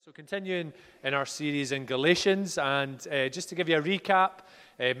So continuing in our series in Galatians, and just to give you a recap,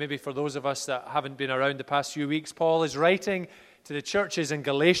 maybe for those of us that haven't been around the past few weeks, Paul is writing to the churches in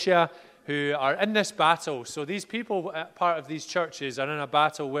Galatia who are in this battle. So these people, part of these churches, are in a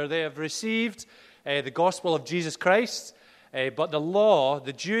battle where they have received the gospel of Jesus Christ, but the law,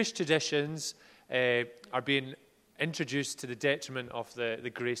 the Jewish traditions, are being introduced to the detriment of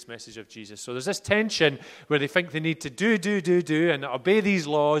the grace message of Jesus. So there's this tension where they think they need to do and obey these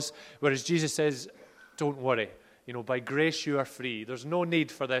laws, whereas Jesus says, don't worry. You know, by grace you are free. There's no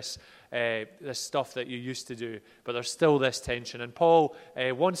need for this stuff that you used to do, but there's still this tension. And Paul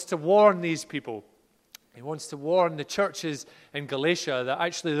wants to warn these people. He wants to warn the churches in Galatia that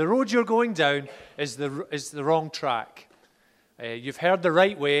actually the road you're going down is the wrong track. You've heard the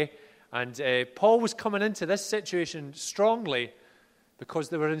right way. And Paul was coming into this situation strongly because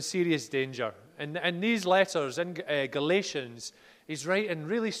they were in serious danger. And in these letters, in Galatians, he's writing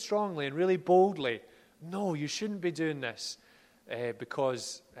really strongly and really boldly, no, you shouldn't be doing this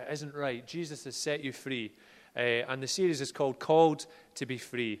because it isn't right. Jesus has set you free. And the series is called Called to be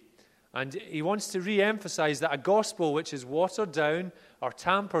Free. And he wants to re-emphasize that a gospel which is watered down or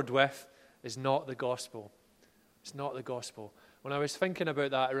tampered with is not the gospel. It's not the gospel. When I was thinking about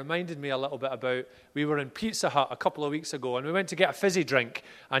that, it reminded me a little bit about, we were in Pizza Hut a couple of weeks ago, and we went to get a fizzy drink,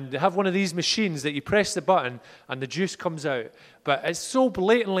 and they have one of these machines that you press the button, and the juice comes out. But it's so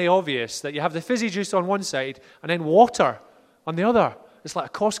blatantly obvious that you have the fizzy juice on one side, and then water on the other. It's like a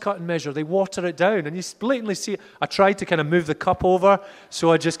cost-cutting measure. They water it down, and you blatantly see it. I tried to kind of move the cup over,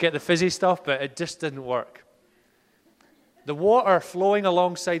 so I just get the fizzy stuff, but it just didn't work. The water flowing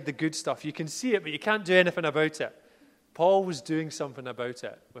alongside the good stuff, you can see it, but you can't do anything about it. Paul was doing something about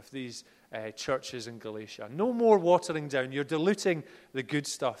it with these churches in Galatia. No more watering down. You're diluting the good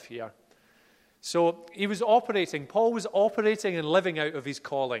stuff here. So Paul was operating and living out of his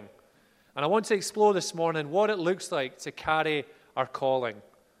calling. And I want to explore this morning what it looks like to carry our calling.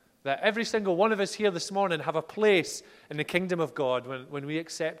 That every single one of us here this morning have a place in the kingdom of God when we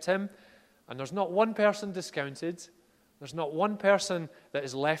accept him. And there's not one person discounted. There's not one person that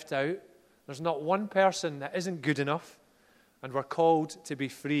is left out. There's not one person that isn't good enough. And we're called to be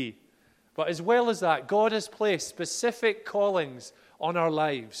free. But as well as that, God has placed specific callings on our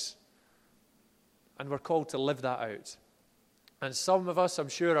lives. And we're called to live that out. And some of us, I'm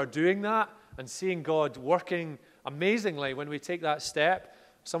sure, are doing that and seeing God working amazingly when we take that step.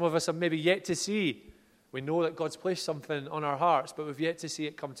 Some of us have maybe yet to see. We know that God's placed something on our hearts, but we've yet to see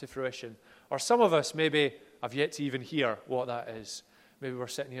it come to fruition. Or some of us maybe have yet to even hear what that is. Maybe we're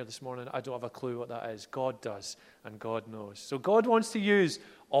sitting here this morning, I don't have a clue what that is. God does, and God knows. So God wants to use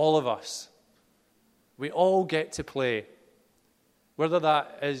all of us. We all get to play. Whether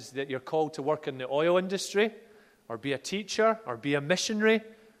that is that you're called to work in the oil industry, or be a teacher, or be a missionary,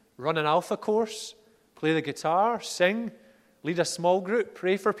 run an alpha course, play the guitar, sing, lead a small group,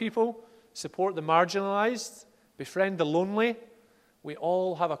 pray for people, support the marginalized, befriend the lonely. We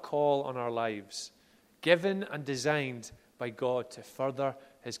all have a call on our lives, given and designed by God to further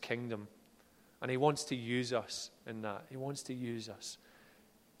his kingdom. And he wants to use us in that. He wants to use us.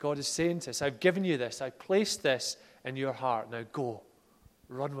 God is saying to us, I've given you this. I placed this in your heart. Now go.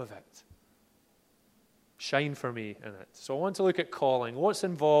 Run with it. Shine for me in it. So I want to look at calling, what's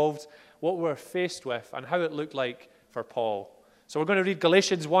involved, what we're faced with, and how it looked like for Paul. So we're going to read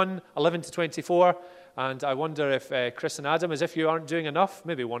Galatians 1:11-24. And I wonder if Chris and Adam, as if you aren't doing enough,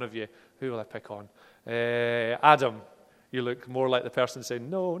 maybe one of you, who will I pick on? Adam. You look more like the person saying,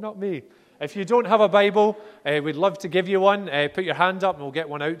 no, not me. If you don't have a Bible, we'd love to give you one. Put your hand up and we'll get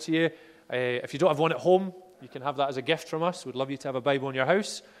one out to you. If you don't have one at home, you can have that as a gift from us. We'd love you to have a Bible in your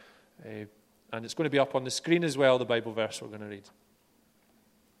house. And it's going to be up on the screen as well, the Bible verse we're going to read.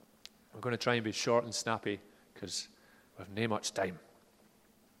 We're going to try and be short and snappy because we have no much time.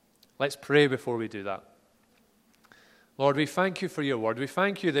 Let's pray before we do that. Lord, we thank you for your word. We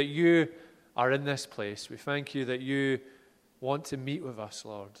thank you that you are in this place. We thank you that you want to meet with us,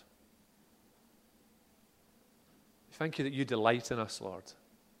 Lord. Thank you that you delight in us, Lord.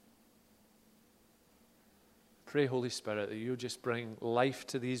 Pray, Holy Spirit, that you'll just bring life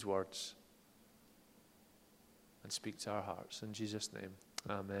to these words and speak to our hearts. In Jesus' name,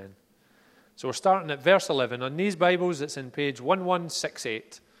 amen. So we're starting at verse 11. On these Bibles, it's in page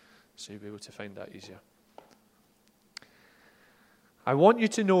 1168, so you'll be able to find that easier. I want you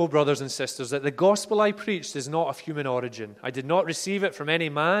to know, brothers and sisters, that the gospel I preached is not of human origin. I did not receive it from any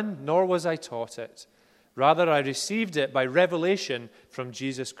man, nor was I taught it. Rather, I received it by revelation from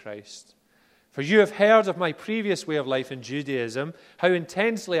Jesus Christ. For you have heard of my previous way of life in Judaism, how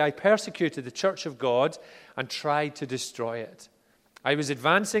intensely I persecuted the church of God and tried to destroy it. I was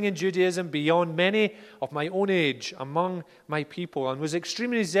advancing in Judaism beyond many of my own age among my people and was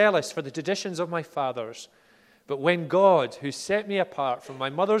extremely zealous for the traditions of my fathers. But when God, who set me apart from my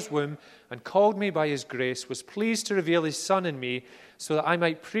mother's womb and called me by his grace, was pleased to reveal his Son in me so that I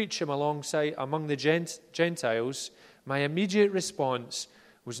might preach him alongside among the Gentiles, my immediate response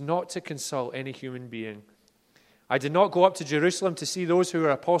was not to consult any human being. I did not go up to Jerusalem to see those who were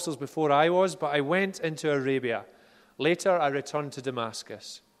apostles before I was, but I went into Arabia. Later, I returned to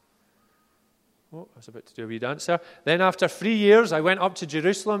Damascus. Oh, I was about to do a wee dance there. Then after 3 years, I went up to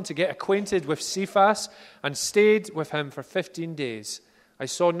Jerusalem to get acquainted with Cephas and stayed with him for 15 days. I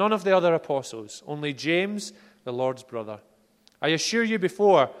saw none of the other apostles, only James, the Lord's brother. I assure you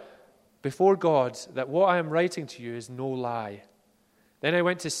before God that what I am writing to you is no lie. Then I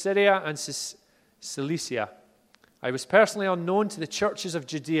went to Syria and Cilicia. I was personally unknown to the churches of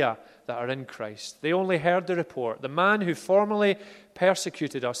Judea that are in Christ. They only heard the report. The man who formerly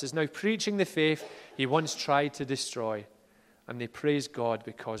persecuted us is now preaching the faith he once tried to destroy, and they praise God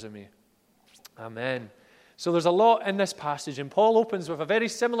because of me. Amen. So there's a lot in this passage, and Paul opens with a very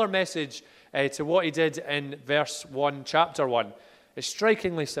similar message to what he did in verse 1, chapter 1. It's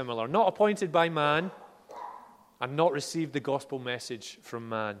strikingly similar. Not appointed by man, and not received the gospel message from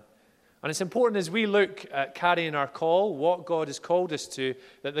man. And it's important as we look at carrying our call, what God has called us to,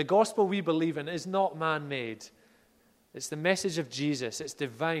 that the gospel we believe in is not man-made. It's the message of Jesus. It's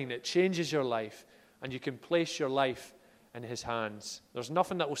divine. It changes your life, and you can place your life in his hands. There's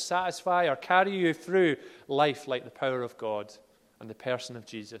nothing that will satisfy or carry you through life like the power of God and the person of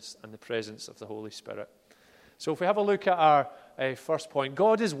Jesus and the presence of the Holy Spirit. So if we have a look at our first point,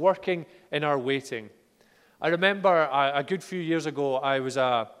 God is working in our waiting. I remember a good few years ago, I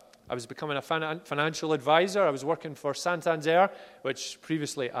was becoming a financial advisor. I was working for Santander, which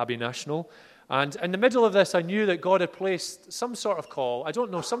previously Abbey National. And in the middle of this, I knew that God had placed some sort of call, I don't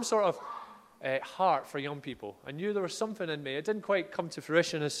know, some sort of heart for young people. I knew there was something in me. It didn't quite come to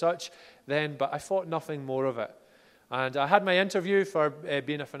fruition as such then, but I thought nothing more of it. And I had my interview for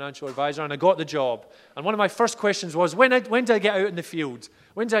being a financial advisor, and I got the job. And one of my first questions was, when do I get out in the field?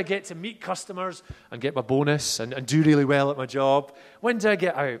 When do I get to meet customers and get my bonus and do really well at my job? When do I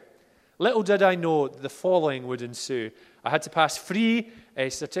get out? Little did I know the following would ensue. I had to pass 3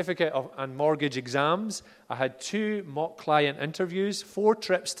 certificate and mortgage exams. I had 2 mock client interviews, 4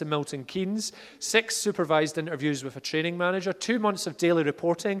 trips to Milton Keynes, 6 supervised interviews with a training manager, 2 months of daily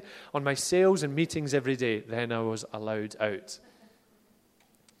reporting on my sales and meetings every day. Then I was allowed out.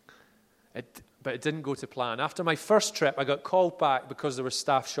 But it didn't go to plan. After my first trip, I got called back because there were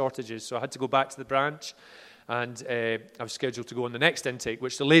staff shortages, so I had to go back to the branch. And I was scheduled to go on the next intake,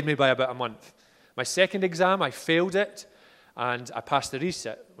 which delayed me by about a month. My second exam, I failed it, and I passed the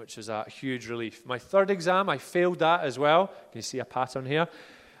reset, which was a huge relief. My third exam, I failed that as well. Can you see a pattern here?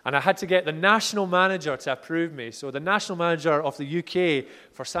 And I had to get the national manager to approve me. So the national manager of the UK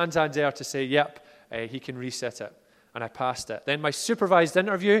for Santander to say, yep, he can reset it. And I passed it. Then my supervised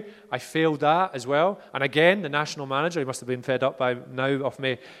interview, I failed that as well. And again, the national manager, he must have been fed up by now of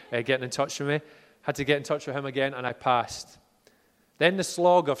me getting in touch with me. Had to get in touch with him again, and I passed. Then the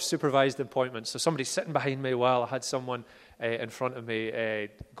slog of supervised appointments. So somebody sitting behind me while I had someone in front of me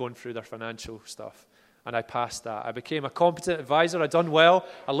going through their financial stuff. And I passed that. I became a competent advisor. I'd done well.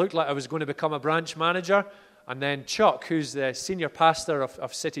 I looked like I was going to become a branch manager. And then Chuck, who's the senior pastor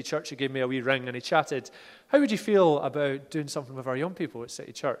of City Church, he gave me a wee ring, and he chatted, how would you feel about doing something with our young people at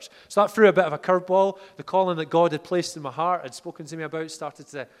City Church? So that threw a bit of a curveball. The calling that God had placed in my heart, had spoken to me about, started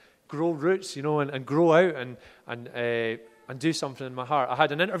to grow roots, and grow out and do something in my heart. I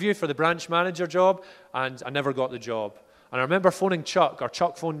had an interview for the branch manager job, and I never got the job. And I remember phoning Chuck, or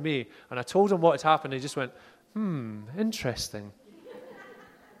Chuck phoned me, and I told him what had happened. He just went, interesting.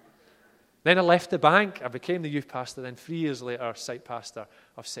 Then I left the bank. I became the youth pastor. Then 3 years later, site pastor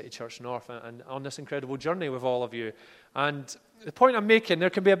of City Church North, and on this incredible journey with all of you. And the point I'm making, there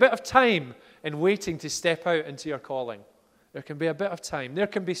can be a bit of time in waiting to step out into your calling. There can be a bit of time. There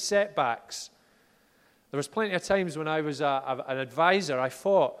can be setbacks. There was plenty of times when I was an advisor, I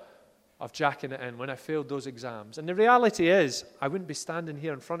thought of jacking it in when I failed those exams. And the reality is, I wouldn't be standing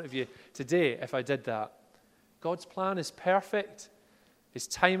here in front of you today if I did that. God's plan is perfect. His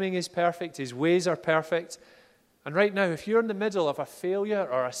timing is perfect. His ways are perfect. And right now, if you're in the middle of a failure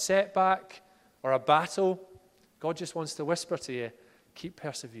or a setback or a battle, God just wants to whisper to you, keep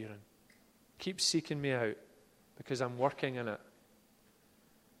persevering. Keep seeking me out, because I'm working in it.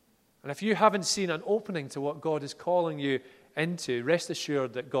 And if you haven't seen an opening to what God is calling you into, rest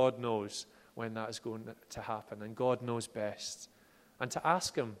assured that God knows when that is going to happen, and God knows best. And to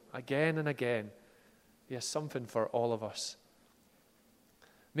ask him again and again, he has something for all of us.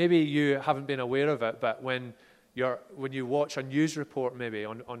 Maybe you haven't been aware of it, but when you watch a news report maybe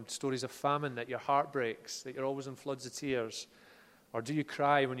on stories of famine, that your heart breaks, that you're always in floods of tears? Or do you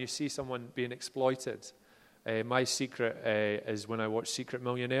cry when you see someone being exploited? My secret is when I watch Secret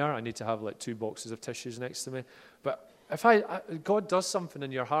Millionaire, I need to have like 2 boxes of tissues next to me. But if God does something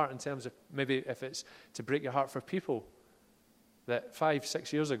in your heart in terms of maybe if it's to break your heart for people, that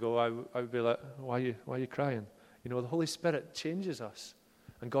 5-6 years ago I would be like, why are you crying? The Holy Spirit changes us,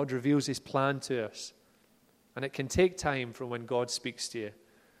 and God reveals his plan to us. And it can take time from when God speaks to you.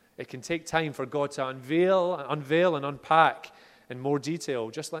 It can take time for God to unveil and unpack in more detail,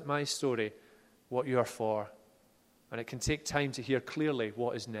 just like my story, what you are for. And it can take time to hear clearly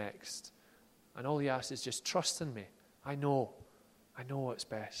what is next. And all he asks is just trust in me. I know what's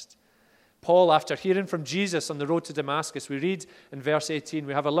best. Paul, after hearing from Jesus on the road to Damascus, we read in verse 18,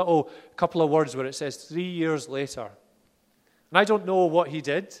 we have a couple of words where it says 3 years later. And I don't know what he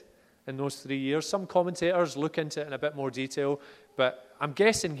did in those 3 years. Some commentators look into it in a bit more detail, but I'm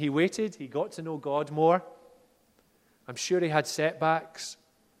guessing he waited. He got to know God more. I'm sure he had setbacks.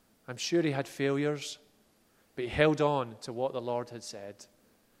 I'm sure he had failures, but he held on to what the Lord had said.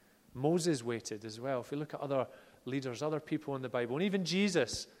 Moses waited as well. If you look at other leaders, other people in the Bible, and even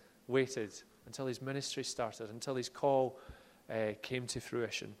Jesus waited until his ministry started, until his call came to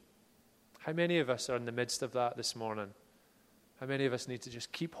fruition. How many of us are in the midst of that this morning? How many of us need to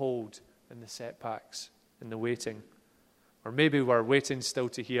just keep hold in the setbacks, in the waiting? Or maybe we're waiting still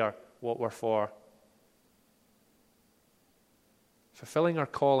to hear what we're for. Fulfilling our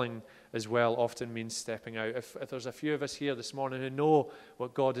calling as well often means stepping out. If there's a few of us here this morning who know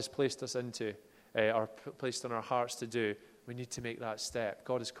what God has placed us into, or placed on our hearts to do, we need to make that step.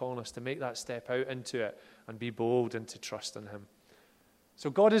 God is calling us to make that step out into it and be bold and to trust in him.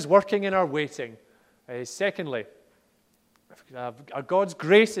 So God is working in our waiting. Secondly, God's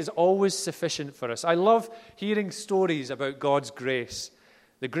grace is always sufficient for us. I love hearing stories about God's grace.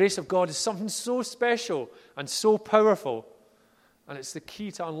 The grace of God is something so special and so powerful. And it's the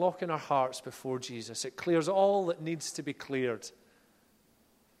key to unlocking our hearts before Jesus. It clears all that needs to be cleared.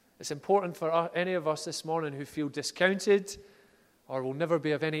 It's important for any of us this morning who feel discounted or will never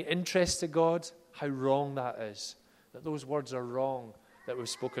be of any interest to God, how wrong that is. That those words are wrong that we've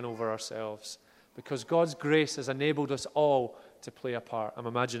spoken over ourselves. Because God's grace has enabled us all to play a part. I'm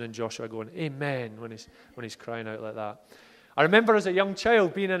imagining Joshua going, amen, when he's crying out like that. I remember as a young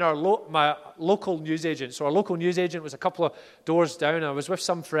child being in my local newsagent. So our local newsagent was a couple of doors down. I was with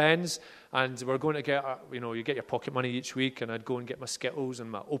some friends, and we were going to get, you get your pocket money each week, and I'd go and get my Skittles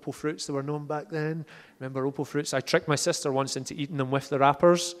and my Opal Fruits. They were known back then. Remember Opal Fruits? I tricked my sister once into eating them with the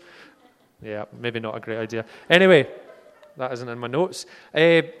wrappers. Yeah, maybe not a great idea. Anyway, that isn't in my notes.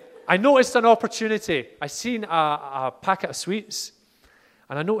 I noticed an opportunity. I seen a packet of sweets,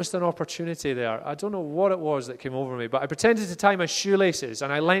 and I noticed an opportunity there. I don't know what it was that came over me, but I pretended to tie my shoelaces,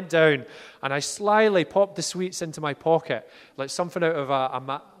 and I leant down, and I slyly popped the sweets into my pocket, like something out of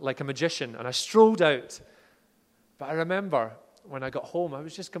a magician, and I strolled out. But I remember when I got home, I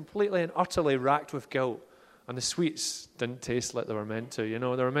was just completely and utterly racked with guilt, and the sweets didn't taste like they were meant to. They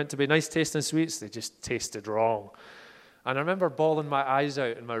were meant to be nice tasting sweets. They just tasted wrong. And I remember bawling my eyes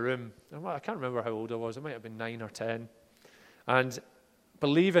out in my room. I can't remember how old I was. I might have been 9 or 10. And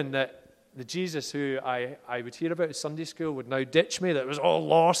believing that the Jesus who I would hear about at Sunday school would now ditch me, that it was all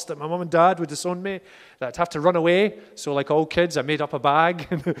lost, that my mum and dad would disown me, that I'd have to run away. So like all kids, I made up a bag.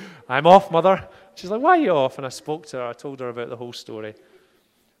 I'm off, Mother. She's like, why are you off? And I spoke to her. I told her about the whole story.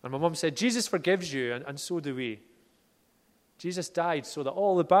 And my mum said, Jesus forgives you, and so do we. Jesus died so that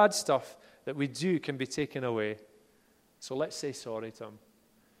all the bad stuff that we do can be taken away. So let's say sorry to him.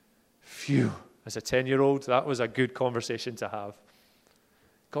 Phew. As a 10-year-old, that was a good conversation to have.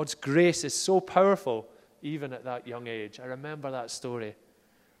 God's grace is so powerful, even at that young age. I remember that story.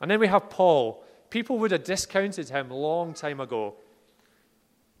 And then we have Paul. People would have discounted him a long time ago.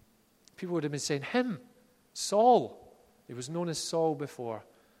 People would have been saying, him, Saul. He was known as Saul before,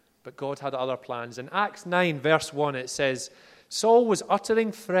 but God had other plans. In Acts 9, verse 1, it says, Saul was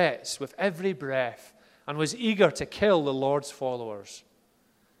uttering threats with every breath and was eager to kill the Lord's followers.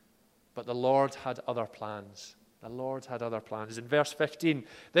 But the Lord had other plans. The Lord had other plans. In verse 15,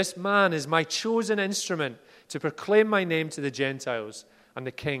 this man is my chosen instrument to proclaim my name to the Gentiles and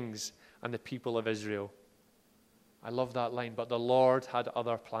the kings and the people of Israel. I love that line, but the Lord had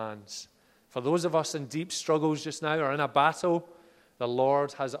other plans. For those of us in deep struggles just now or in a battle, the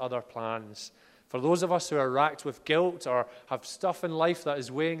Lord has other plans. For those of us who are racked with guilt or have stuff in life that is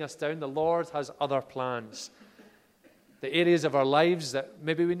weighing us down, the Lord has other plans. The areas of our lives that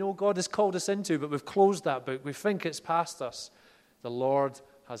maybe we know God has called us into, but we've closed that book. We think it's past us. The Lord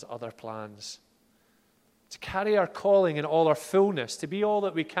has other plans. To carry our calling in all our fullness, to be all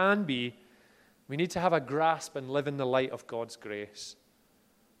that we can be, we need to have a grasp and live in the light of God's grace.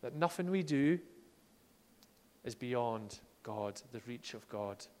 That nothing we do is beyond God, the reach of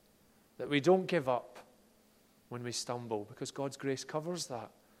God. That we don't give up when we stumble, because God's grace covers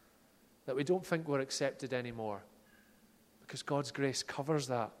that. That we don't think we're accepted anymore, because God's grace covers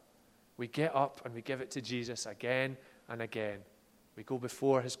that. We get up and we give it to Jesus again and again. We go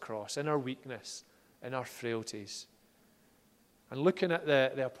before his cross in our weakness, in our frailties. And looking at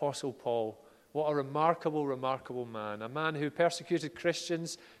the Apostle Paul, what a remarkable, remarkable man. A man who persecuted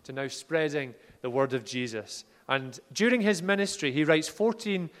Christians to now spreading the word of Jesus. And during his ministry, he writes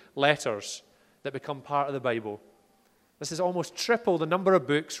 14 letters that become part of the Bible. This is almost triple the number of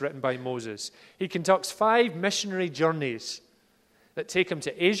books written by Moses. He conducts 5 missionary journeys that take him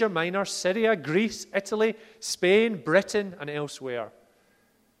to Asia Minor, Syria, Greece, Italy, Spain, Britain, and elsewhere.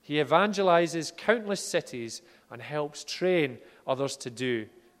 He evangelizes countless cities and helps train others to do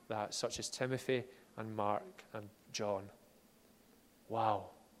that, such as Timothy and Mark and John. Wow.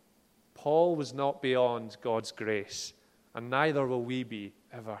 Paul was not beyond God's grace, and neither will we be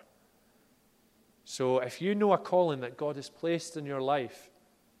ever. So if you know a calling that God has placed in your life,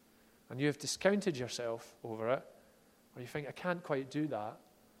 and you have discounted yourself over it, or you think, I can't quite do that,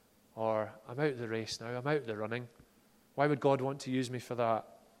 or I'm out of the race now, I'm out of the running, why would God want to use me for that?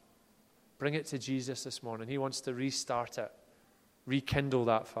 Bring it to Jesus this morning. He wants to restart it, rekindle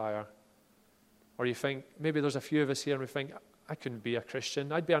that fire. Or you think, maybe there's a few of us here and we think, I couldn't be a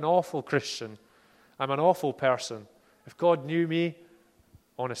Christian. I'd be an awful Christian. I'm an awful person. If God knew me,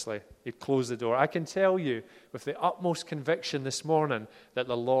 honestly, he'd close the door. I can tell you with the utmost conviction this morning that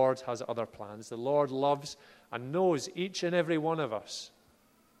the Lord has other plans. The Lord loves and knows each and every one of us.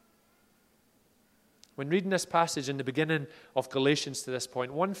 When reading this passage in the beginning of Galatians to this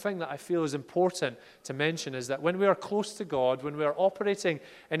point, one thing that I feel is important to mention is that when we are close to God, when we are operating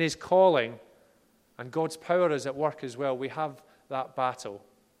in his calling, and God's power is at work as well, we have that battle.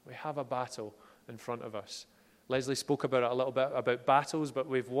 We have a battle in front of us. Leslie spoke about it a little bit, about battles, but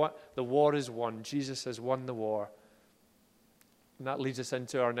the war is won. Jesus has won the war. And that leads us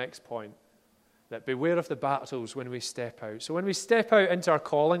into our next point, that beware of the battles when we step out. So when we step out into our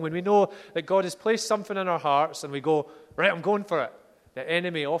calling, when we know that God has placed something in our hearts and we go, right, I'm going for it, the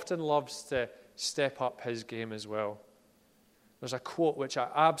enemy often loves to step up his game as well. There's a quote which I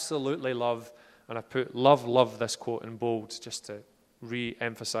absolutely love, and I put love this quote in bold just to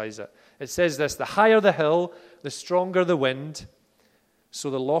re-emphasize it. It says this: the higher the hill, the stronger the wind, so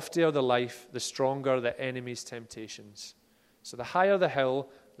the loftier the life, the stronger the enemy's temptations. So the higher the hill,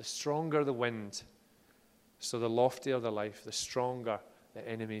 the stronger the wind, so the loftier the life, the stronger the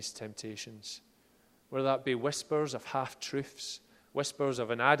enemy's temptations. Whether that be whispers of half-truths, whispers of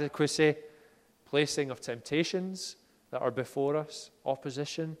inadequacy, placing of temptations that are before us,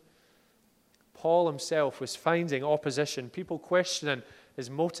 opposition. Paul himself was finding opposition, people questioning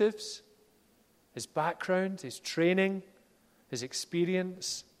his motives, his background, his training, his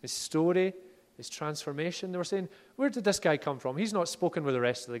experience, his story, his transformation. They were saying, where did this guy come from? He's not spoken with the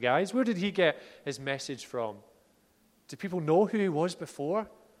rest of the guys. Where did he get his message from? Do people know who he was before?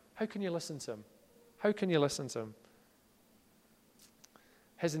 How can you listen to him? How can you listen to him?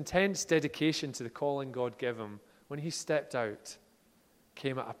 His intense dedication to the calling God gave him when he stepped out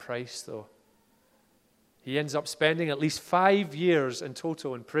came at a price, though. He ends up spending at least 5 years in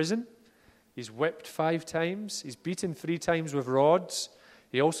total in prison. He's whipped 5 times. He's beaten 3 times with rods.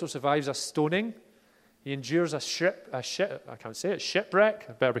 He also survives a stoning. He endures shipwreck.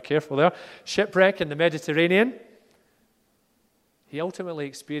 I better be careful there. Shipwreck in the Mediterranean. He ultimately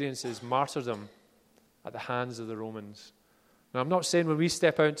experiences martyrdom at the hands of the Romans. Now, I'm not saying when we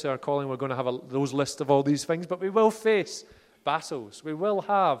step out to our calling we're going to have those lists of all these things, but we will face battles. We will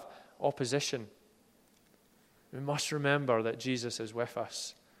have opposition. We must remember that Jesus is with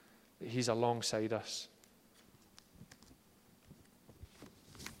us, that he's alongside us.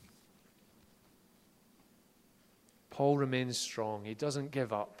 Paul remains strong. He doesn't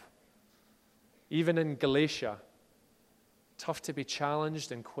give up. Even in Galatia, tough to be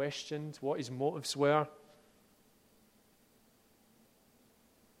challenged and questioned what his motives were.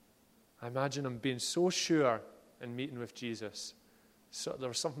 I imagine him being so sure in meeting with Jesus. So there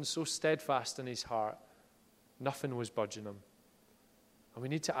was something so steadfast in his heart. Nothing was budging him. And we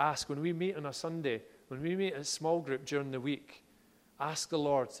need to ask, when we meet on a Sunday, when we meet in a small group during the week, ask the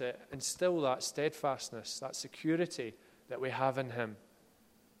Lord to instill that steadfastness, that security that we have in him.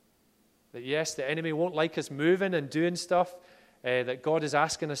 That yes, the enemy won't like us moving and doing stuff that God is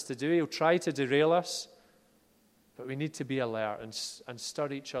asking us to do. He'll try to derail us. But we need to be alert and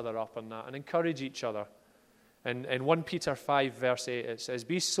stir each other up on that and encourage each other. In 1 Peter 5, verse 8, it says,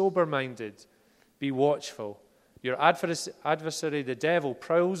 "Be sober-minded, be watchful. Your adversary, the devil,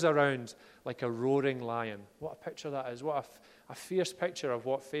 prowls around like a roaring lion." What a picture that is. What a fierce picture of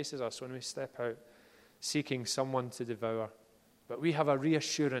what faces us when we step out, seeking someone to devour. But we have a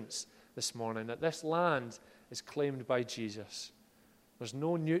reassurance this morning that this land is claimed by Jesus. There's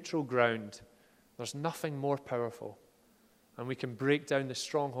no neutral ground. There's nothing more powerful. And we can break down the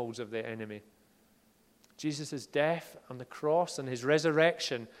strongholds of the enemy. Jesus' death on the cross and his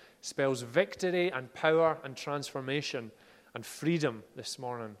resurrection spells victory and power and transformation and freedom this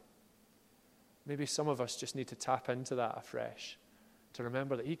morning. Maybe some of us just need to tap into that afresh, to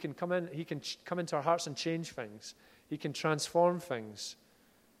remember that he can come into our hearts and change things. He can transform things.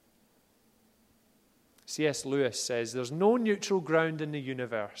 C.S. Lewis says, "There's no neutral ground in the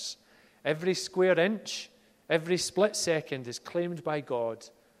universe. Every square inch, every split second is claimed by God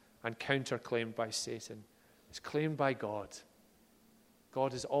and counterclaimed by Satan." It's claimed by God.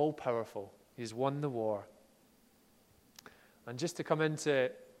 God is all-powerful. He's won the war. And just to come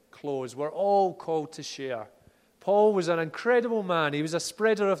into close, we're all called to share. Paul was an incredible man. He was a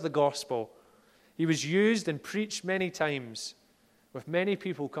spreader of the gospel. He was used and preached many times, with many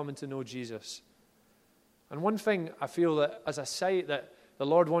people coming to know Jesus. And one thing I feel that as a sight that the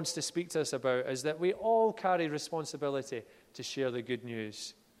Lord wants to speak to us about is that we all carry responsibility to share the good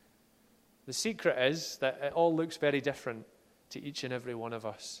news. The secret is that it all looks very different to each and every one of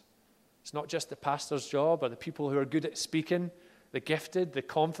us. It's not just the pastor's job or the people who are good at speaking, the gifted, the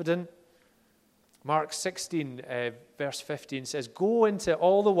confident. Mark 16, verse 15 says, "Go into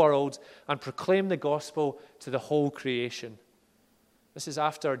all the world and proclaim the gospel to the whole creation." This is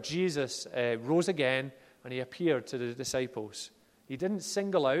after Jesus rose again and he appeared to the disciples. He didn't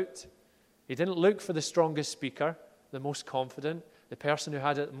single out. He didn't look for the strongest speaker, the most confident, the person who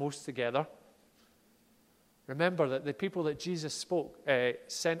had it most together. Remember that the people that Jesus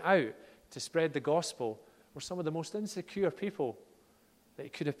sent out to spread the gospel were some of the most insecure people that he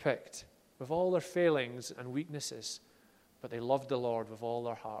could have picked, with all their failings and weaknesses, but they loved the Lord with all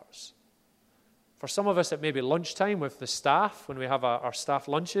their hearts. For some of us, it may be lunchtime with the staff, when we have our staff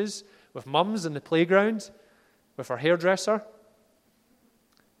lunches, with mums in the playground, with our hairdresser,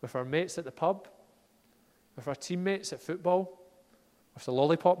 with our mates at the pub, with our teammates at football, with the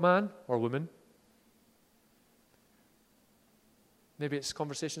lollipop man or woman. Maybe it's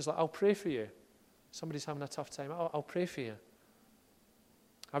conversations like, "I'll pray for you." Somebody's having a tough time. I'll pray for you.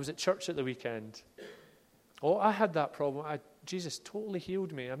 I was at church at the weekend. Oh, I had that problem. Jesus totally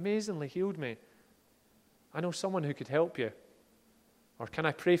healed me, amazingly healed me. I know someone who could help you. Or can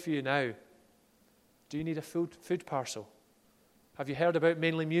I pray for you now? Do you need a food parcel? Have you heard about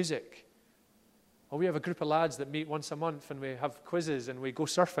Mainly Music? Or we have a group of lads that meet once a month and we have quizzes and we go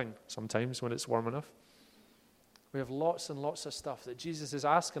surfing sometimes when it's warm enough. We have lots and lots of stuff that Jesus is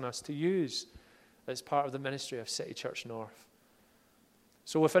asking us to use as part of the ministry of City Church North.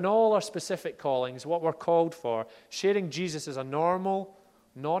 So within all our specific callings, what we're called for, sharing Jesus is a normal,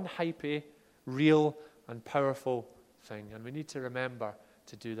 non-hypey, real and powerful thing. And we need to remember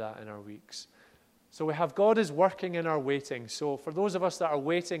to do that in our weeks. So we have God is working in our waiting. So for those of us that are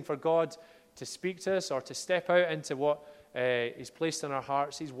waiting for God to speak to us or to step out into what He's placed in our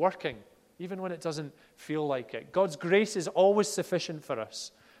hearts, He's working, even when it doesn't feel like it. God's grace is always sufficient for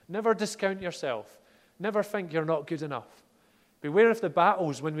us. Never discount yourself. Never think you're not good enough. Beware of the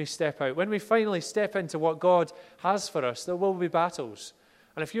battles when we step out. When we finally step into what God has for us, there will be battles.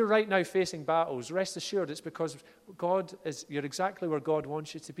 And if you're right now facing battles, rest assured it's because you're exactly where God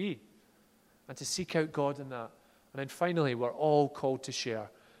wants you to be. And to seek out God in that. And then finally, we're all called to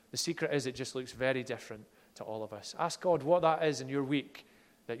share. The secret is it just looks very different to all of us. Ask God what that is in your week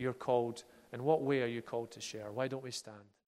that you're called, and what way are you called to share. Why don't we stand?